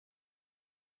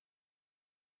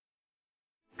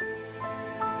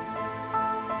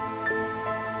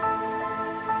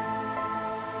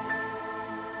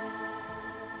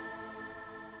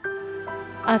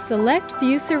A select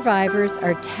few survivors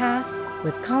are tasked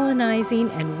with colonizing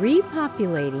and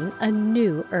repopulating a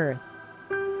new Earth.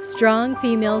 Strong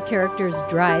female characters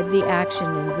drive the action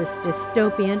in this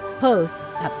dystopian,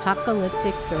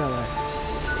 post-apocalyptic thriller.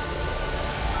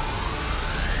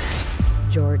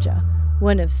 Georgia,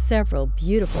 one of several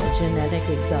beautiful genetic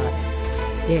exotics,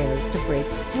 dares to break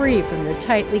free from the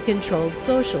tightly controlled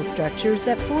social structures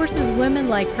that forces women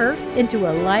like her into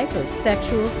a life of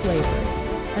sexual slavery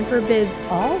and forbids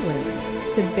all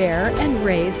women to bear and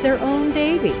raise their own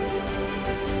babies.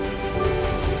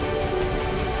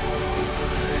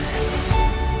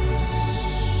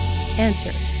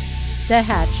 Enter the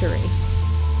hatchery.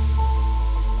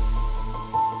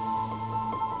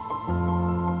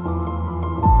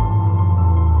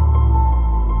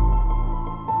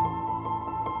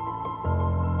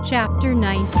 Chapter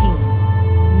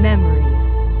 19.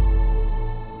 Memories.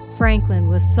 Franklin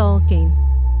was sulking.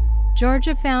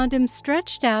 Georgia found him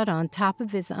stretched out on top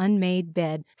of his unmade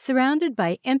bed, surrounded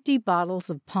by empty bottles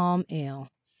of palm ale.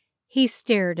 He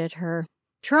stared at her,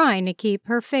 trying to keep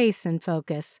her face in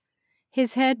focus.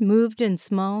 His head moved in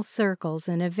small circles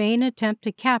in a vain attempt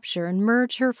to capture and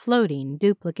merge her floating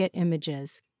duplicate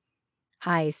images.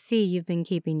 "I see you've been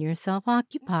keeping yourself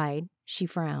occupied," she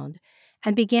frowned,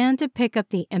 and began to pick up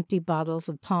the empty bottles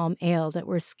of palm ale that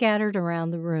were scattered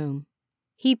around the room.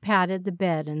 He patted the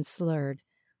bed and slurred,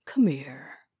 "Come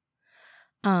here."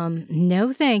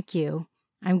 No thank you.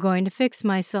 I'm going to fix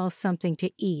myself something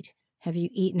to eat. Have you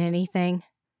eaten anything?"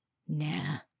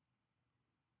 "Nah."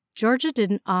 Georgia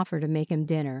didn't offer to make him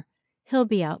dinner. "He'll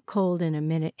be out cold in a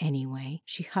minute anyway,"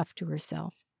 she huffed to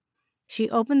herself. She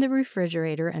opened the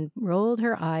refrigerator and rolled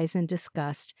her eyes in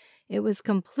disgust. It was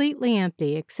completely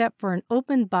empty except for an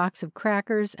open box of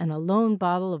crackers and a lone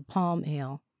bottle of palm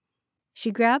ale. She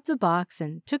grabbed the box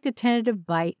and took a tentative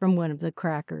bite from one of the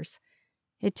crackers.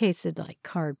 It tasted like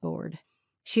cardboard.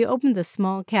 She opened the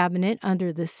small cabinet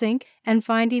under the sink and,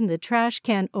 finding the trash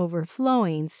can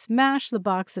overflowing, smashed the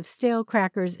box of stale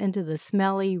crackers into the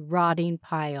smelly, rotting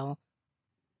pile.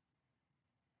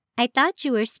 "I thought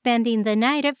you were spending the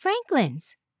night at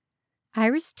Franklin's."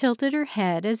 Iris tilted her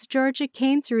head as Georgia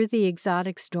came through the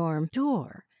exotic's dorm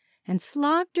door and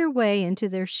slogged her way into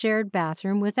their shared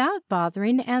bathroom without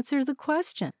bothering to answer the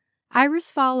question.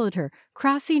 Iris followed her,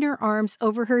 crossing her arms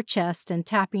over her chest and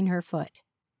tapping her foot.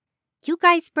 "You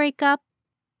guys break up?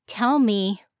 Tell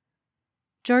me."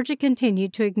 Georgia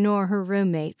continued to ignore her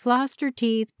roommate, flossed her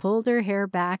teeth, pulled her hair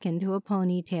back into a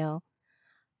ponytail.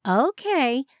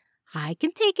 "Okay, I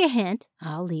can take a hint.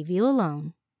 I'll leave you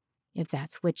alone, if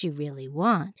that's what you really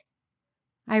want."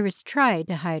 Iris tried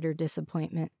to hide her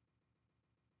disappointment.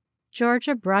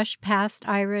 Georgia brushed past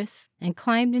Iris and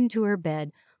climbed into her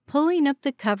bed, pulling up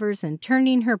the covers and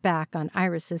turning her back on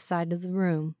Iris's side of the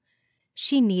room.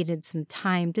 She needed some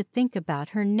time to think about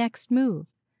her next move.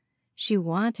 She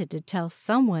wanted to tell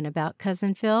someone about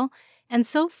Cousin Phil, and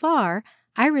so far,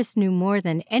 Iris knew more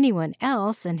than anyone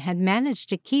else and had managed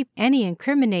to keep any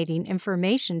incriminating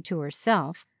information to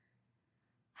herself.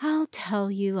 "I'll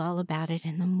tell you all about it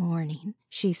in the morning,"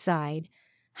 she sighed.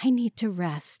 "I need to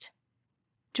rest."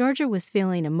 Georgia was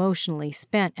feeling emotionally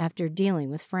spent after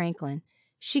dealing with Franklin.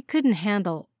 She couldn't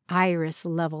handle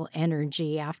Iris-level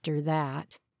energy after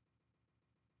that.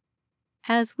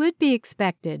 As would be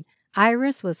expected,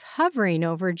 Iris was hovering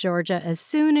over Georgia as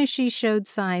soon as she showed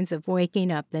signs of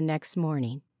waking up the next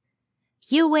morning.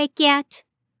 "You awake yet?"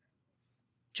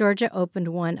 Georgia opened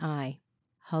one eye.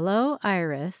 "Hello,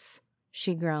 Iris,"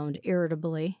 she groaned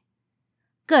irritably.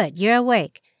 "Good, you're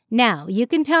awake. Now, you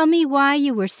can tell me why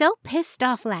you were so pissed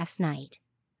off last night."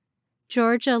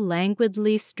 Georgia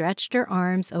languidly stretched her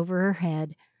arms over her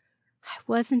head. "I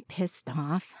wasn't pissed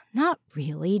off. Not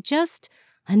really, just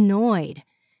annoyed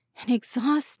and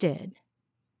exhausted.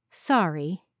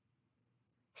 Sorry."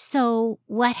 "So,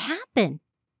 what happened?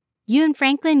 You and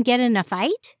Franklin get in a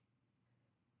fight?"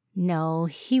 "No,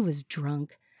 he was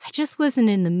drunk. I just wasn't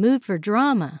in the mood for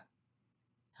drama."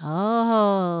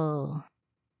 "Oh."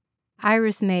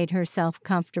 Iris made herself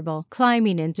comfortable,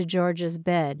 climbing into Georgia's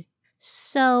bed.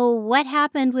 "So, what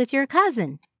happened with your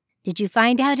cousin? Did you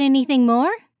find out anything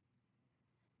more?"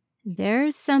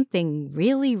 "There's something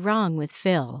really wrong with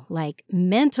Phil, like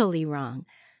mentally wrong.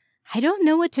 I don't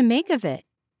know what to make of it.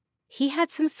 He had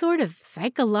some sort of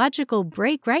psychological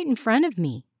break right in front of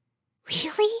me."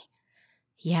 "Really?"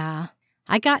 "Yeah.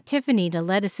 I got Tiffany to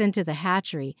let us into the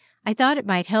hatchery. I thought it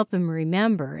might help him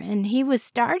remember, and he was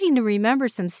starting to remember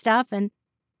some stuff, and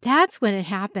that's when it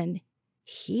happened.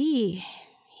 He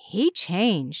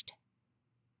changed."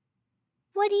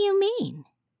 "What do you mean?"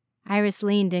 Iris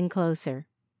leaned in closer.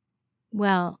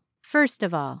 "Well, first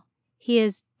of all, he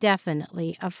is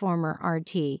definitely a former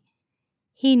RT.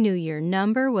 He knew your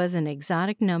number was an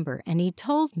exotic number, and he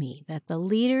told me that the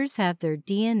leaders have their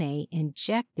DNA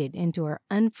injected into our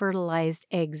unfertilized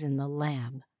eggs in the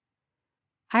lab.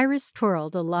 Iris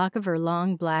twirled a lock of her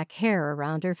long black hair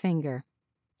around her finger.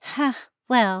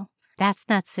 Well, that's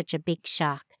not such a big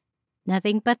shock.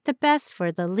 Nothing but the best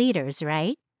for the leaders,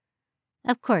 right?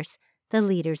 Of course, the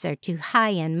leaders are too high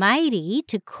and mighty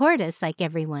to court us like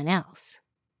everyone else.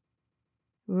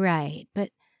 Right,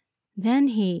 but then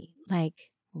he,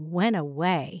 went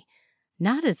away.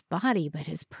 Not his body, but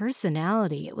his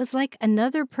personality. It was like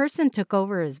another person took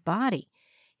over his body.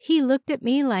 He looked at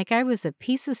me like I was a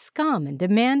piece of scum and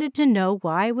demanded to know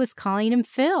why I was calling him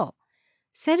Phil.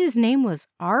 Said his name was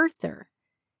Arthur.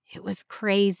 It was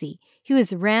crazy. He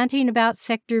was ranting about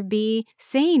Sector B,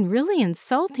 saying really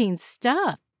insulting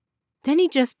stuff. Then he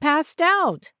just passed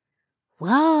out.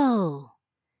 Whoa!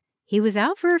 He was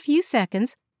out for a few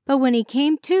seconds, but when he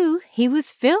came to, he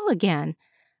was Phil again.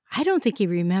 I don't think he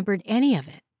remembered any of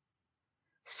it.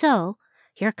 So,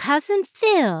 your cousin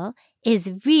Phil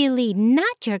is really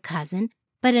not your cousin,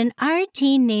 but an RT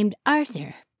named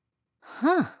Arthur.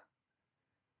 Huh.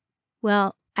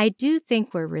 Well, I do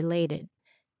think we're related.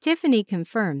 Tiffany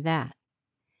confirmed that.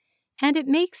 And it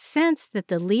makes sense that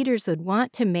the leaders would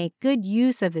want to make good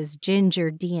use of his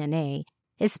ginger DNA,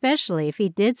 especially if he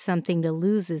did something to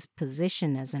lose his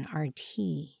position as an RT.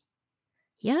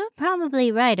 You're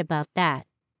probably right about that.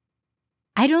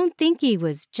 I don't think he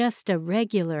was just a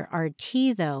regular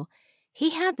RT, though. He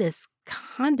had this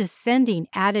condescending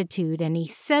attitude, and he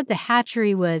said the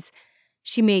hatchery was,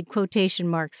 she made quotation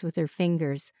marks with her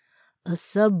fingers, a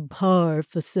subpar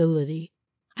facility.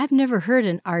 I've never heard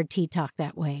an RT talk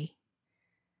that way.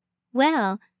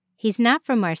 Well, he's not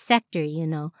from our sector, you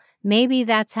know. Maybe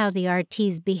that's how the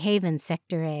RTs behave in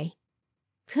Sector A.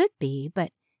 Could be,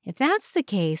 but if that's the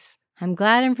case, I'm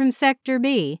glad I'm from Sector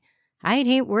B. I'd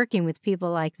hate working with people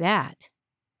like that.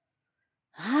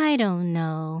 I don't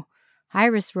know.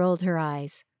 Iris rolled her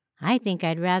eyes. I think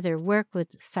I'd rather work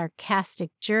with sarcastic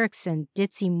jerks than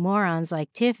ditzy morons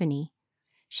like Tiffany.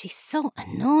 She's so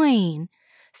annoying.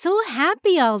 So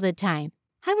happy all the time.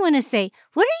 I want to say,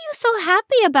 what are you so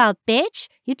happy about, bitch?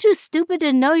 You too stupid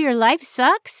to know your life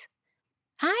sucks?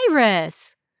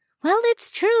 Iris! Well,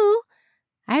 it's true.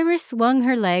 Iris swung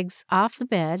her legs off the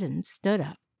bed and stood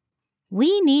up.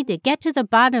 We need to get to the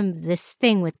bottom of this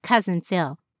thing with Cousin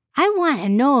Phil. I want to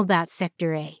know about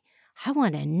Sector A. I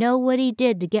want to know what he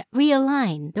did to get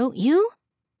realigned, don't you?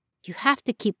 You have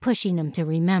to keep pushing him to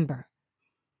remember.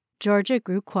 Georgia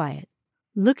grew quiet,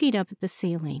 looking up at the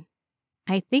ceiling.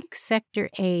 I think Sector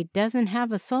A doesn't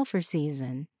have a sulfur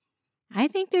season. I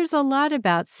think there's a lot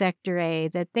about Sector A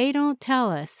that they don't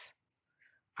tell us.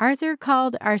 Arthur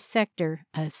called our sector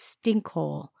a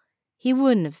stinkhole. He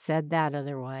wouldn't have said that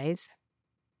otherwise.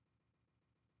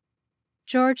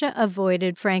 Georgia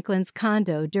avoided Franklin's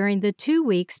condo during the 2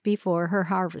 weeks before her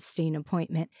harvesting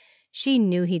appointment. She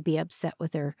knew he'd be upset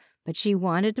with her, but she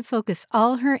wanted to focus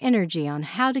all her energy on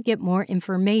how to get more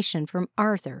information from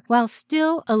Arthur while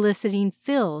still eliciting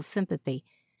Phil's sympathy.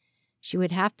 She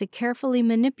would have to carefully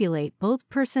manipulate both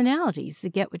personalities to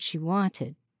get what she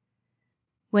wanted.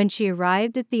 When she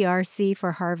arrived at the RC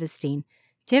for harvesting,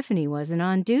 Tiffany wasn't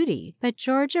on duty, but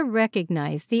Georgia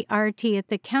recognized the RT at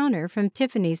the counter from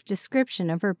Tiffany's description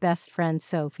of her best friend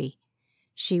Sophie.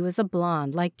 She was a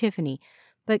blonde like Tiffany,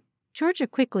 but Georgia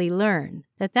quickly learned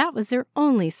that that was their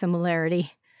only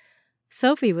similarity.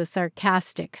 Sophie was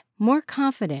sarcastic, more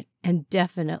confident, and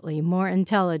definitely more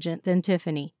intelligent than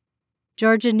Tiffany.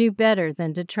 Georgia knew better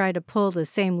than to try to pull the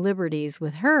same liberties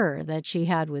with her that she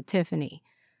had with Tiffany.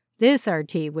 This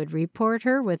RT would report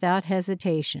her without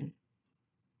hesitation.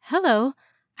 Hello,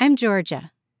 I'm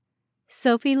Georgia.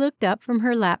 Sophie looked up from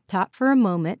her laptop for a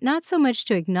moment, not so much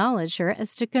to acknowledge her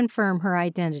as to confirm her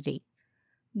identity.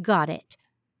 Got it.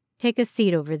 Take a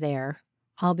seat over there.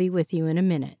 I'll be with you in a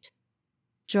minute.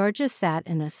 Georgia sat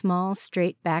in a small,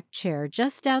 straight-backed chair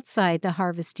just outside the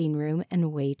harvesting room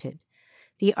and waited.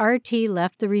 The RT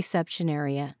left the reception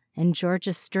area, and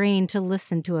Georgia strained to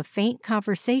listen to a faint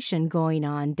conversation going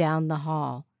on down the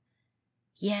hall.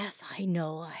 Yes, I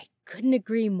know. I couldn't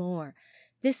agree more.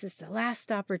 This is the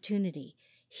last opportunity.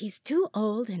 He's too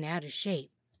old and out of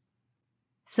shape.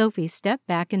 Sophie stepped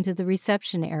back into the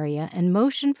reception area and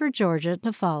motioned for Georgia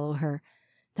to follow her.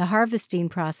 The harvesting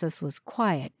process was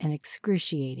quiet and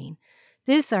excruciating.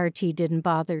 This RT didn't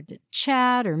bother to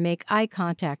chat or make eye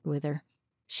contact with her.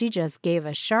 She just gave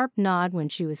a sharp nod when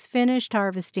she was finished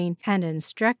harvesting and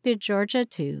instructed Georgia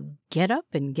to get up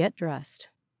and get dressed.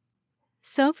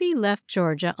 Sophie left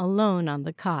Georgia alone on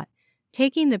the cot.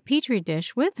 taking the petri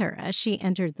dish with her as she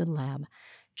entered the lab.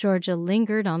 Georgia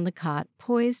lingered on the cot,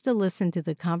 poised to listen to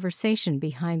the conversation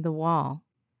behind the wall.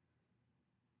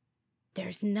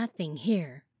 "There's nothing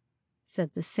here,"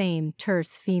 said the same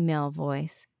terse female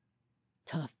voice.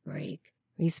 "Tough break,"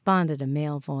 responded a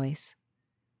male voice.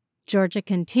 Georgia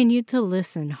continued to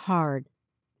listen hard,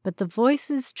 but the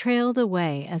voices trailed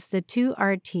away as the two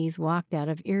RTs walked out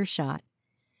of earshot.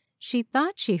 She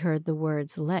thought she heard the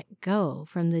words "let go"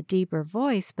 from the deeper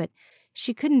voice, but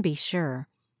she couldn't be sure.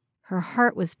 Her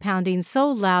heart was pounding so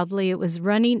loudly it was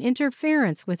running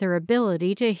interference with her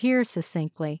ability to hear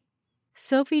succinctly.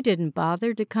 Sophie didn't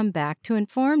bother to come back to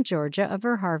inform Georgia of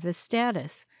her harvest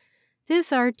status.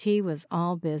 This RT was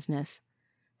all business.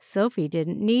 Sophie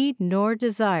didn't need nor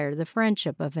desire the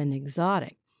friendship of an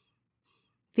exotic.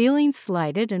 Feeling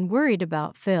slighted and worried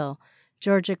about Phil,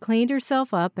 Georgia cleaned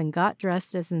herself up and got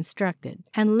dressed as instructed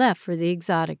and left for the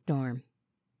exotic dorm.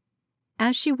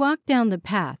 As she walked down the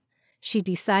path, she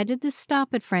decided to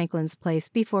stop at Franklin's place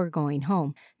before going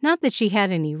home. Not that she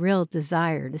had any real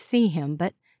desire to see him,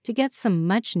 but to get some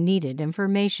much-needed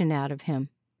information out of him.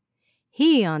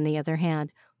 He, on the other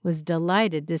hand, was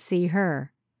delighted to see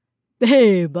her.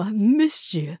 "Babe, I've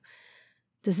missed you.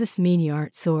 Does this mean you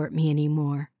aren't sore at me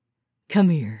anymore? Come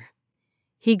here."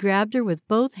 He grabbed her with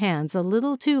both hands a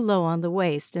little too low on the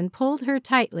waist and pulled her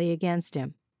tightly against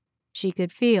him. She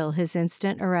could feel his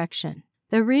instant erection,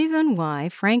 the reason why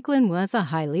Franklin was a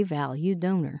highly valued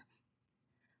donor.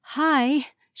 "Hi,"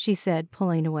 she said,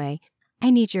 pulling away. "I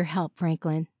need your help,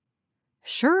 Franklin."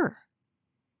 "Sure."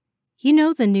 "You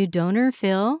know the new donor,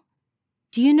 Phil?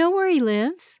 Do you know where he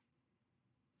lives?"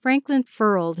 Franklin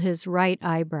furrowed his right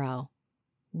eyebrow.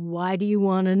 "Why do you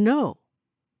want to know?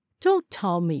 Don't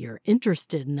tell me you're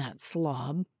interested in that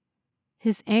slob."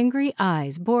 His angry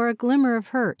eyes bore a glimmer of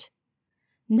hurt.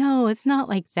 "No, it's not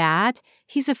like that.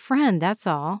 He's a friend, that's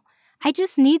all. I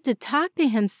just need to talk to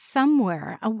him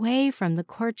somewhere away from the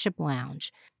courtship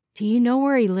lounge. Do you know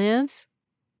where he lives?"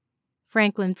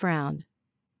 Franklin frowned.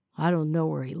 "I don't know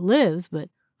where he lives, but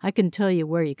I can tell you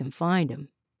where you can find him.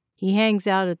 He hangs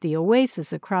out at the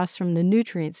Oasis across from the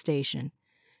nutrient station.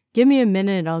 Give me a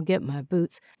minute and I'll get my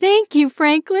boots." "Thank you,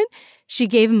 Franklin." She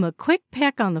gave him a quick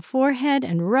peck on the forehead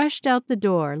and rushed out the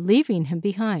door, leaving him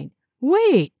behind.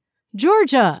 "Wait,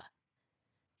 Georgia!"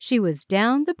 She was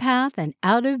down the path and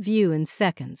out of view in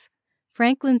seconds.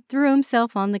 Franklin threw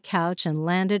himself on the couch and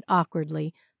landed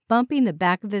awkwardly, bumping the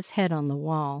back of his head on the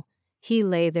wall. He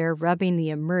lay there, rubbing the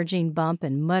emerging bump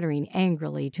and muttering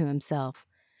angrily to himself.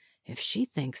 "If she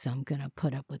thinks I'm gonna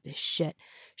put up with this shit,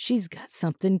 she's got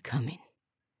something coming."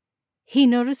 He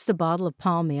noticed a bottle of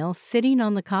palm ale sitting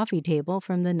on the coffee table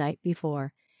from the night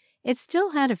before. It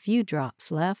still had a few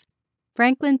drops left.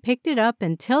 Franklin picked it up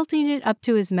and, tilting it up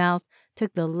to his mouth,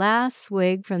 took the last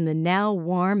swig from the now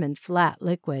warm and flat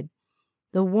liquid.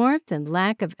 The warmth and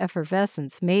lack of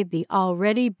effervescence made the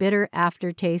already bitter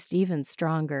aftertaste even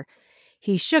stronger.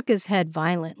 He shook his head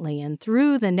violently and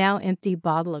threw the now empty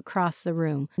bottle across the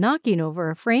room, knocking over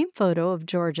a framed photo of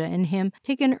Georgia and him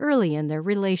taken early in their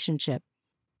relationship.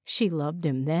 She loved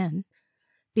him then,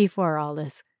 before all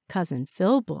this Cousin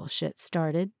Phil bullshit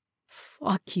started.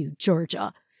 "Fuck you,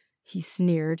 Georgia," he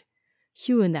sneered.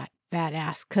 "You and that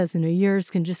fat-ass cousin of yours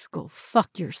can just go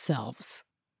fuck yourselves."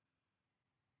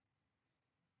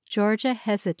 Georgia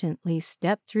hesitantly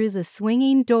stepped through the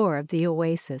swinging door of the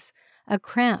Oasis, a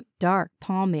cramped, dark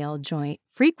palm ale joint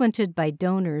frequented by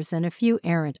donors and a few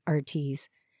errant RTs.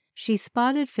 She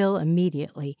spotted Phil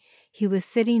immediately. He was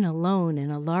sitting alone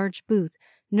in a large booth,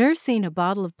 nursing a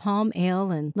bottle of palm ale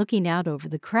and looking out over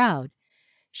the crowd.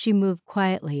 She moved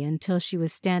quietly until she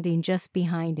was standing just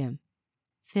behind him.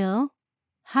 "Phil?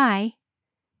 Hi."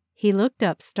 He looked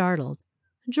up, startled.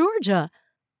 "Georgia,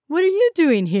 what are you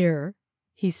doing here?"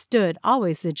 He stood,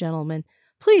 always the gentleman.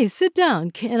 "Please sit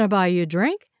down. Can I buy you a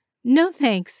drink?" "No,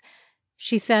 thanks."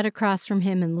 She sat across from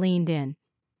him and leaned in.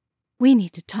 "We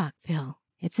need to talk, Phil.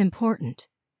 It's important."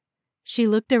 She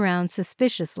looked around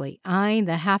suspiciously, eyeing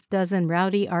the half-dozen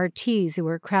rowdy RTs who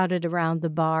were crowded around the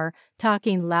bar,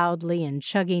 talking loudly and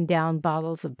chugging down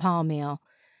bottles of palm ale.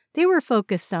 They were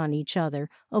focused on each other,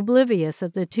 oblivious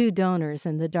of the two donors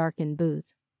in the darkened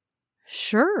booth.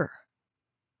 "Sure."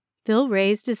 Phil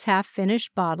raised his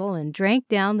half-finished bottle and drank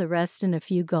down the rest in a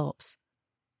few gulps.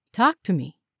 "Talk to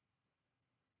me."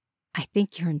 "I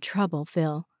think you're in trouble,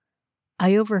 Phil.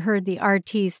 I overheard the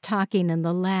RTs talking in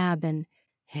the lab and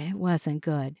it wasn't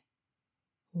good."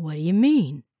 "What do you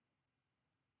mean?"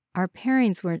 "Our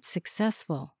pairings weren't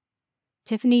successful.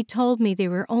 Tiffany told me they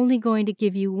were only going to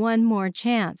give you one more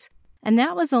chance, and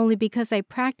that was only because I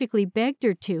practically begged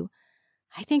her to.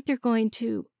 I think they're going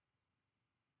to..."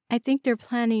 I think they're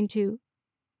planning to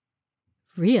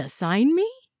reassign me?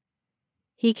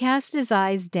 He cast his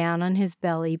eyes down on his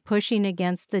belly, pushing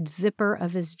against the zipper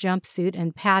of his jumpsuit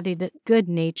and patted it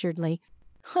good-naturedly.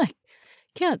 I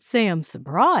can't say I'm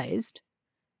surprised.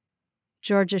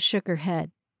 Georgia shook her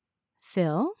head.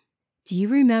 Phil, do you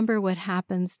remember what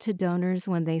happens to donors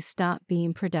when they stop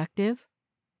being productive?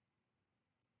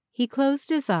 He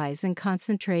closed his eyes in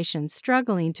concentration,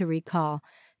 struggling to recall,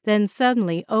 then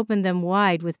suddenly opened them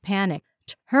wide with panic.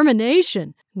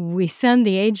 Termination! We send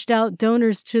the aged-out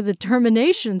donors to the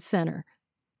termination center.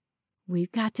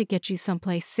 We've got to get you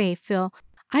someplace safe, Phil.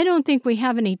 I don't think we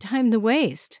have any time to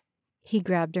waste. He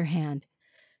grabbed her hand.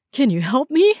 Can you help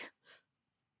me?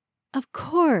 Of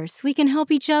course, we can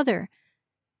help each other.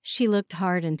 She looked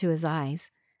hard into his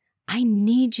eyes. I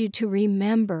need you to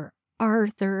remember,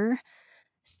 Arthur.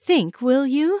 Think, will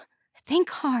you? Think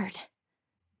hard.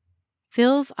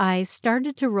 Phil's eyes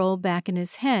started to roll back in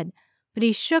his head, but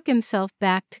he shook himself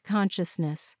back to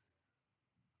consciousness.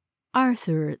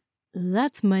 Arthur,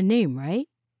 that's my name, right?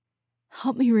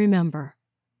 Help me remember.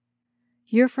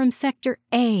 You're from Sector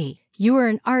A. You were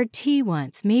an RT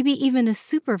once, maybe even a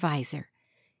supervisor.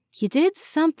 You did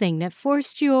something that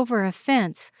forced you over a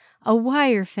fence, a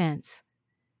wire fence.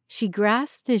 She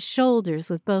grasped his shoulders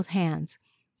with both hands.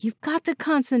 You've got to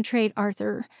concentrate,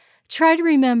 Arthur. Try to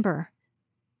remember.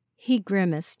 He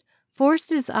grimaced,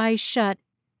 forced his eyes shut,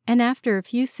 and after a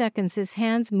few seconds his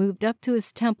hands moved up to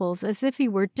his temples as if he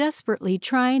were desperately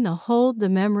trying to hold the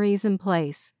memories in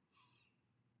place.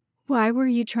 Why were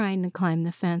you trying to climb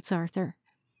the fence, Arthur?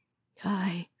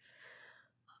 I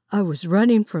was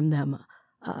running from them.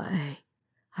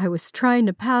 I was trying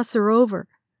to pass her over.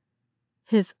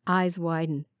 His eyes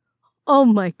widened. Oh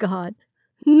my God,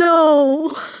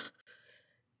 no!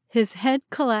 His head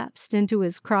collapsed into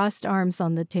his crossed arms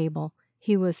on the table.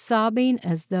 He was sobbing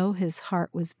as though his heart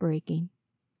was breaking.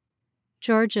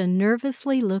 Georgia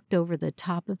nervously looked over the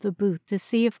top of the booth to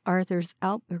see if Arthur's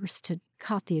outburst had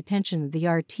caught the attention of the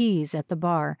RTs at the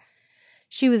bar.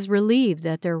 She was relieved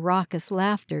that their raucous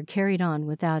laughter carried on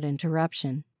without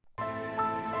interruption.